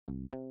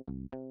Hi,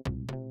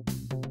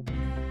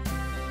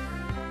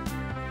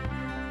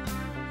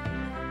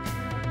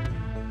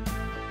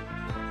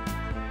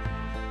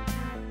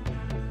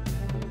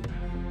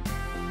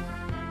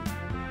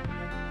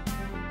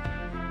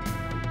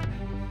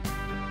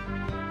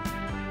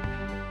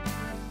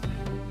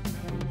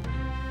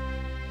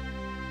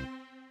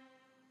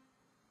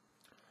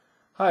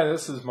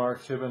 this is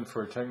Mark Kibben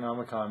for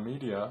Technomicon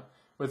Media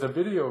with a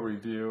video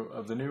review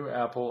of the new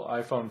Apple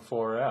iPhone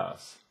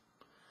 4S,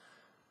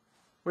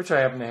 which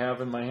I happen to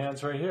have in my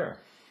hands right here.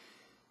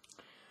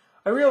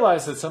 I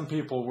realize that some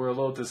people were a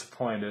little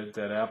disappointed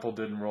that Apple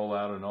didn't roll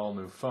out an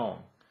all-new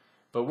phone,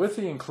 but with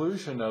the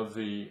inclusion of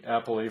the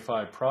Apple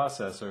A5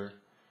 processor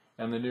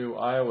and the new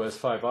iOS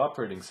 5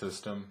 operating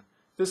system,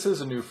 this is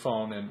a new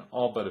phone in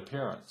all but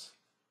appearance.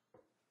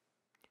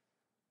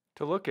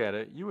 To look at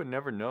it, you would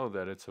never know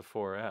that it's a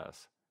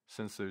 4S,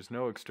 since there's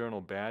no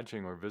external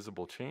badging or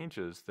visible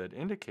changes that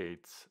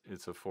indicates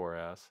it's a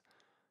 4S,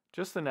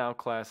 just the now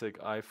classic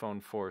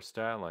iPhone 4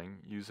 styling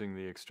using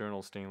the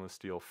external stainless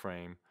steel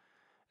frame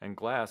and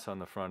glass on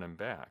the front and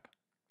back.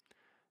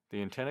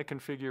 The antenna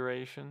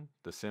configuration,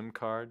 the SIM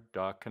card,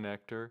 dock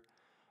connector,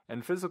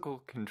 and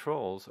physical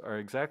controls are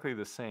exactly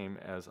the same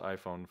as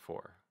iPhone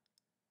 4.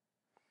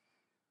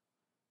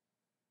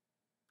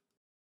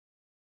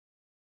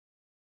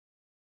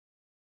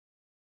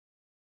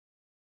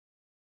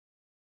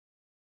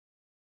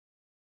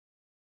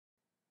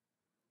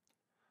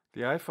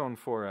 The iPhone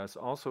 4S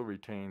also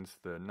retains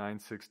the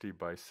 960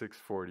 by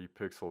 640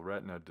 pixel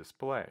Retina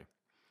display.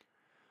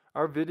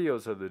 Our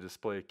videos of the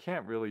display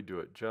can't really do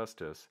it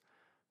justice,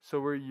 so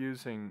we're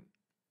using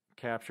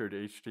captured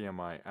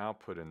HDMI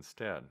output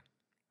instead.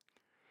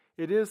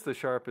 It is the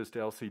sharpest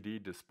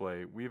LCD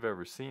display we've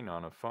ever seen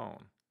on a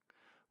phone.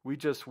 We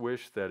just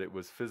wish that it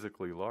was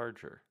physically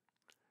larger.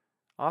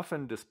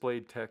 Often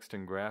displayed text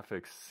and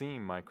graphics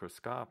seem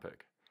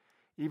microscopic,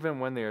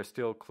 even when they are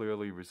still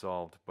clearly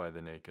resolved by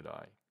the naked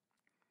eye.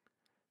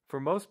 For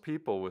most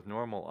people with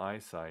normal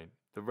eyesight,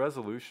 the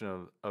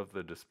resolution of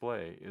the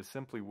display is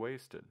simply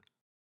wasted.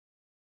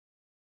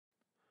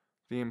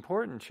 The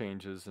important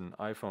changes in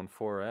iPhone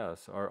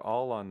 4S are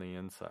all on the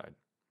inside.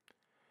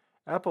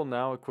 Apple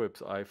now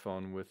equips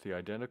iPhone with the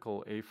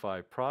identical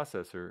A5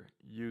 processor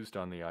used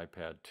on the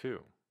iPad 2.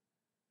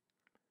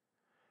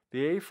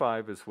 The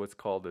A5 is what's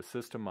called a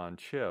system on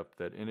chip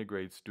that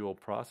integrates dual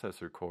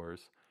processor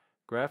cores,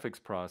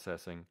 graphics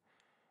processing,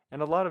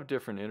 and a lot of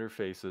different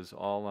interfaces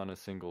all on a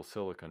single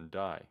silicon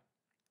die.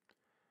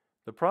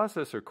 The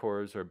processor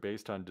cores are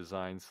based on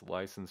designs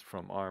licensed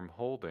from ARM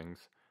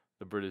Holdings,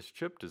 the British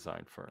chip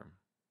design firm.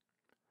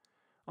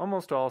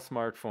 Almost all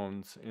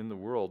smartphones in the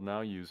world now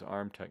use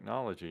ARM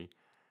technology,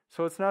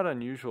 so it's not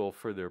unusual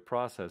for their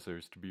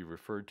processors to be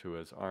referred to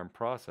as ARM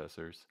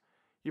processors,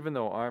 even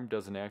though ARM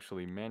doesn't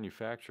actually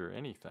manufacture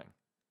anything.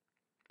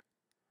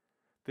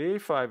 The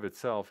A5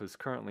 itself is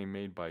currently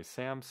made by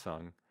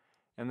Samsung,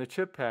 and the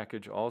chip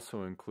package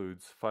also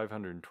includes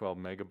 512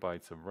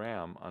 megabytes of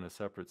RAM on a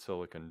separate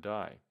silicon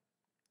die.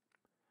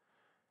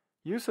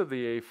 Use of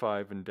the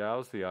A5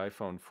 endows the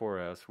iPhone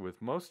 4S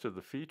with most of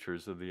the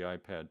features of the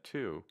iPad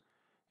 2,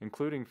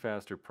 including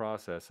faster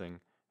processing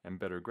and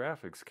better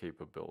graphics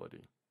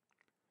capability.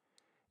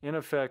 In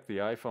effect, the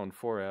iPhone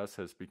 4S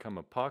has become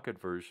a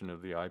pocket version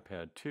of the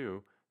iPad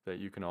 2 that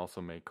you can also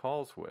make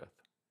calls with.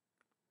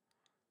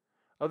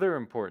 Other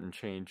important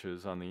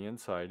changes on the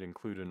inside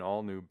include an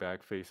all-new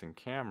back-facing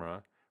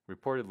camera,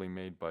 reportedly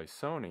made by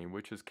Sony,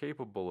 which is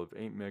capable of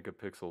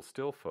 8-megapixel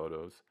still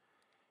photos,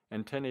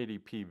 and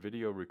 1080p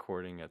video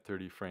recording at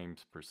 30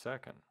 frames per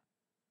second.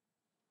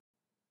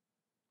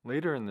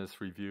 Later in this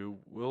review,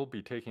 we'll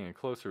be taking a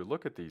closer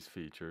look at these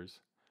features,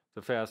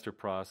 the faster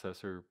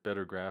processor,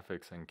 better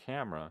graphics, and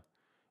camera,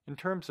 in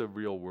terms of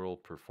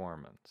real-world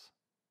performance.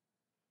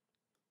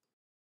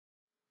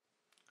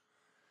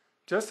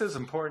 Just as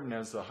important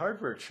as the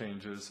hardware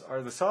changes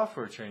are the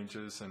software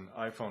changes in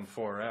iPhone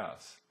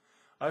 4S.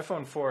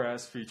 iPhone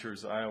 4S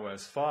features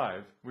iOS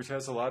 5, which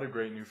has a lot of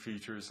great new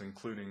features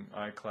including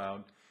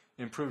iCloud,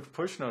 improved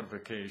push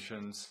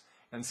notifications,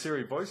 and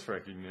Siri voice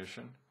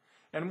recognition,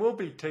 and we'll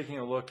be taking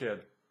a look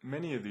at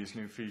many of these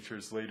new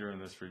features later in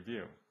this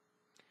review.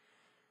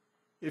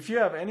 If you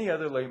have any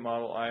other late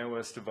model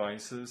iOS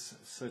devices,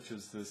 such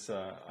as this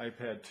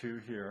iPad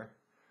 2 here,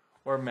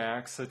 or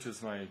Macs, such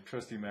as my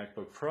trusty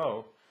MacBook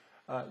Pro,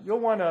 you'll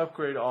want to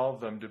upgrade all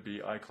of them to be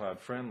iCloud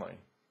friendly.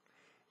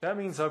 That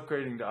means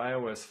upgrading to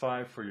iOS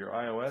 5 for your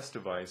iOS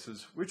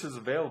devices, which is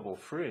available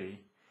free,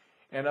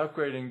 and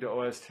upgrading to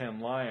OS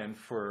X Lion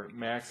for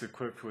Macs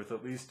equipped with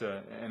at least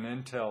an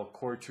Intel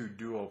Core 2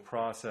 Duo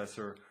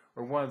processor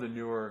or one of the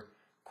newer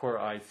Core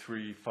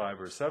i3,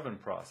 5, or 7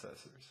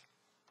 processors.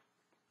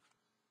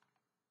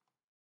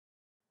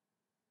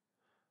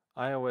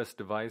 iOS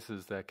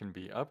devices that can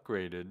be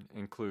upgraded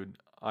include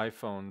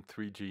iPhone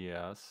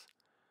 3GS,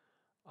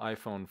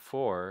 iPhone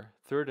 4,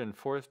 3rd and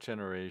 4th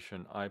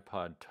generation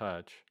iPod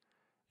Touch,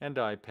 and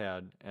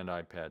iPad and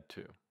iPad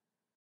 2.